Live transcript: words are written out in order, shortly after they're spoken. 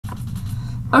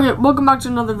Okay, welcome back to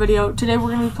another video. Today we're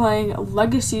going to be playing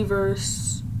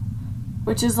legacyverse,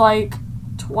 which is like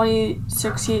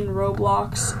 2016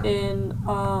 Roblox in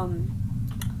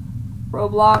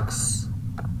Roblox,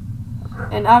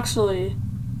 and actually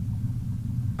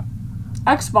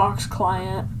Xbox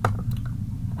client.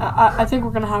 I think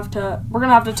we're gonna have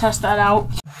to test that out.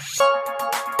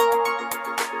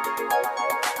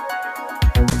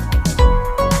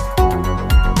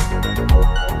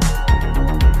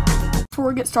 Before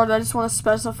we get started, I just want to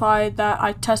specify that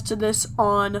I tested this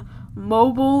on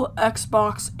mobile,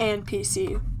 Xbox, and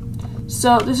PC.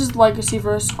 So this is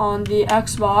legacyverse on the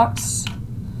Xbox.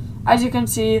 As you can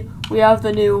see, we have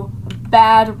the new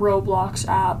bad Roblox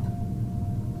app.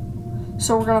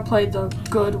 So we're gonna play the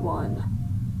good one.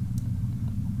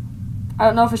 I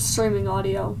don't know if it's streaming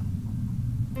audio.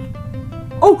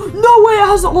 Oh, no way, it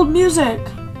has the old music!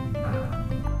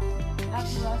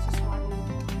 Actually, that's just my old.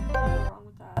 Nothing wrong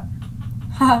with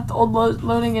that. The old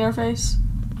loading interface.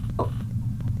 Oh.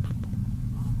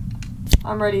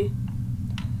 I'm ready.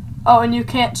 Oh, and you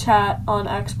can't chat on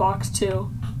Xbox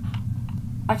too.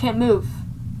 I can't move.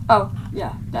 Oh,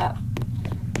 yeah, that.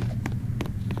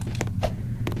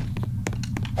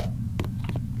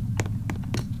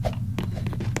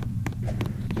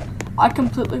 I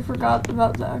completely forgot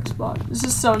about the Xbox. This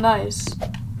is so nice.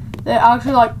 They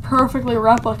actually like perfectly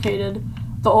replicated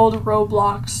the old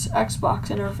Roblox Xbox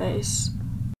interface.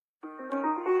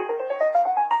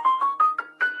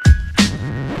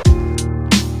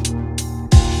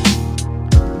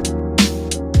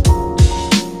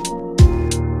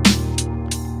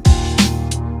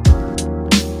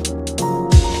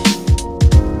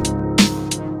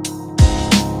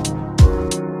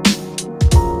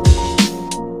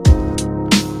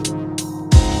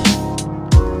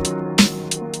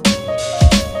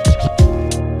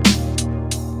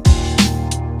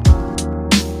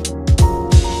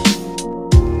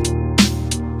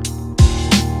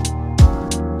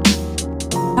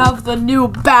 Have the new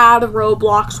bad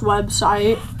Roblox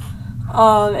website,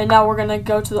 and now we're gonna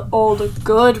go to the old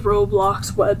good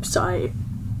Roblox website.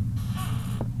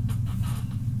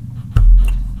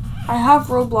 I have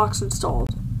Roblox installed.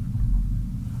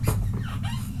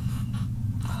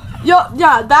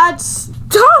 Yeah, that's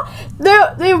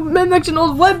they mimicked an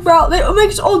old web browser. They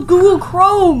mimicked old Google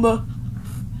Chrome.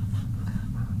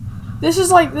 This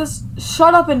is like this.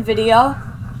 Shut up, Nvidia.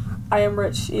 I am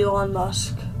rich, Elon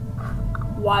Musk.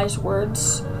 Wise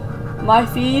words. My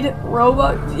feed,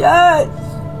 Roblox, yes!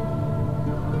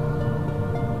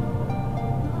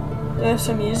 There's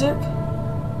some music.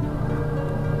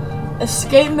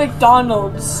 Escape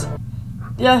McDonald's.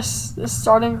 Yes, the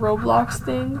starting Roblox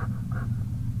thing.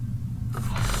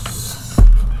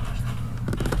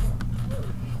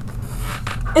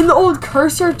 And the old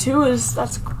cursor too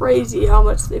that's crazy how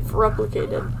much they've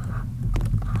replicated.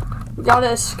 We gotta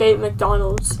escape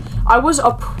McDonald's. I was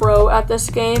a pro at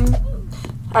this game.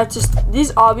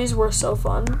 These obbies were so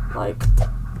fun. Like,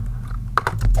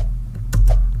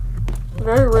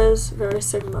 very Riz, very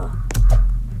Sigma.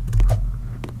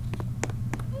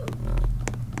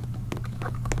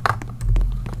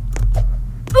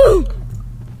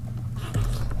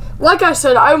 Like I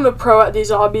said, I'm a pro at these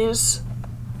obbies.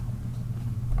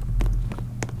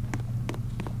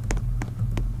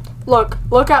 Look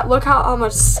how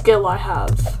much skill I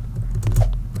have.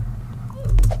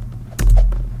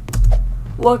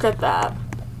 Look at that.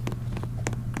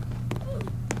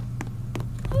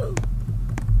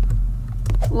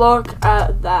 Look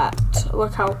at that.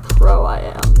 Look how pro I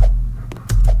am.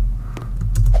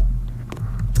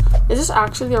 Is this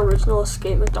actually the original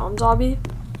Escape McDonald's obby?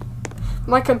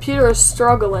 My computer is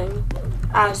struggling,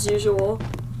 as usual.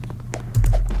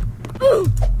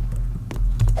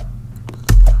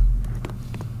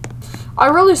 I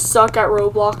really suck at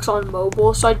Roblox on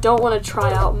mobile, so I don't want to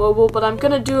try out mobile, but I'm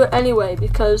gonna do it anyway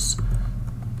because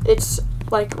it's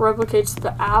like replicates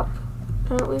the app,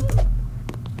 apparently.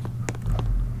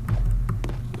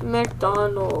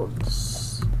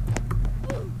 McDonald's.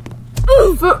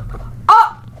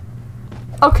 Ah!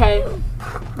 Okay,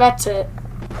 that's it.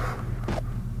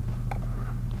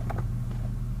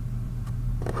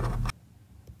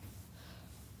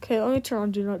 Okay, let me turn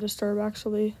on Do Not Disturb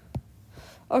actually.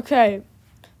 Okay,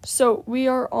 so we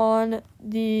are on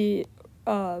the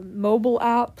mobile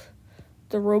app,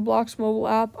 the Roblox mobile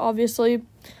app, obviously.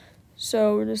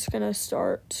 So we're just gonna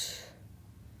start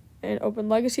and open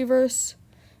legacyverse.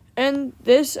 And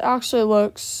this actually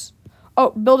looks,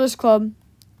 oh, Builders Club.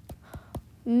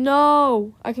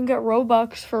 No, I can get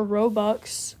Robux for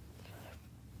Robux.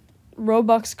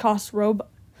 Robux costs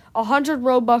 100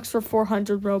 Robux for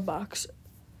 400 Robux.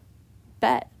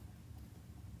 Bet.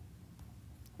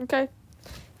 Okay.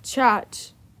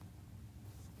 Chat.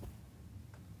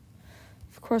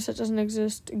 Of course, that doesn't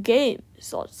exist. Games.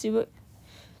 So let's see what.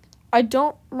 I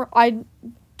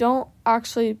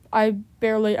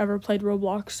barely ever played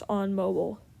Roblox on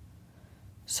mobile.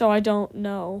 So I don't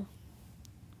know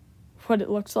what it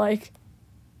looks like.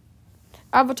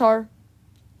 Avatar.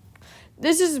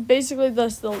 This is basically the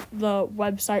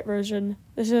website version.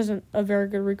 This isn't a very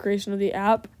good recreation of the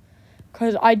app,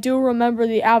 because I do remember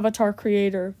the avatar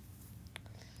creator,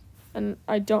 and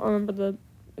I don't remember the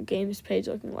games page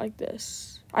looking like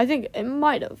this. I think it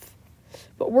might have,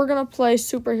 but we're gonna play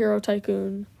Superhero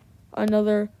Tycoon,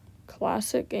 another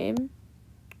classic game.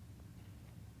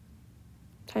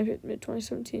 Time hit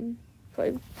mid-2017.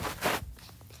 Played.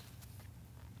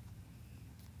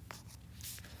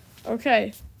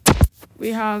 Okay.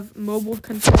 We have mobile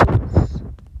controls.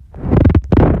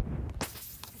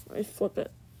 Let me flip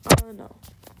it. No.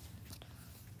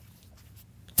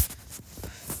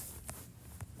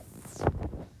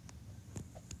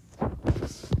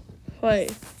 Play.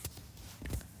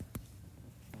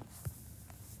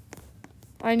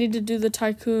 I need to do the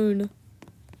tycoon.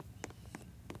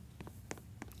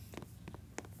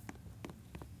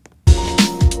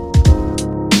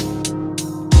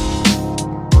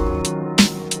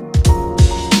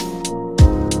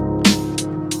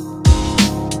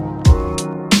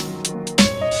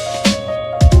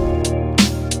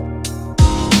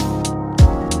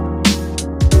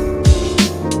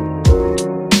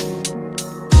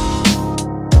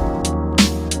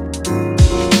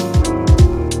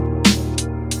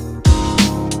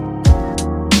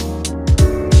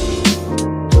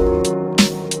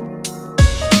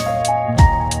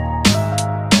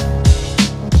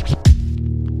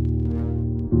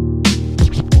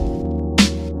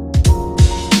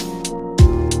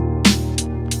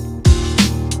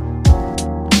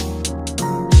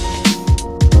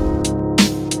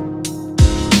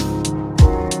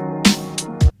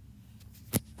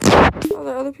 Are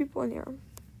there other people in here?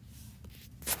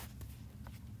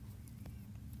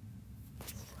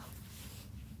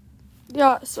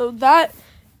 Yeah, so that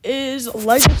is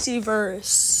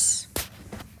legacyverse.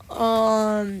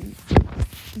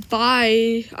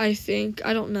 By, I think,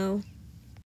 I don't know.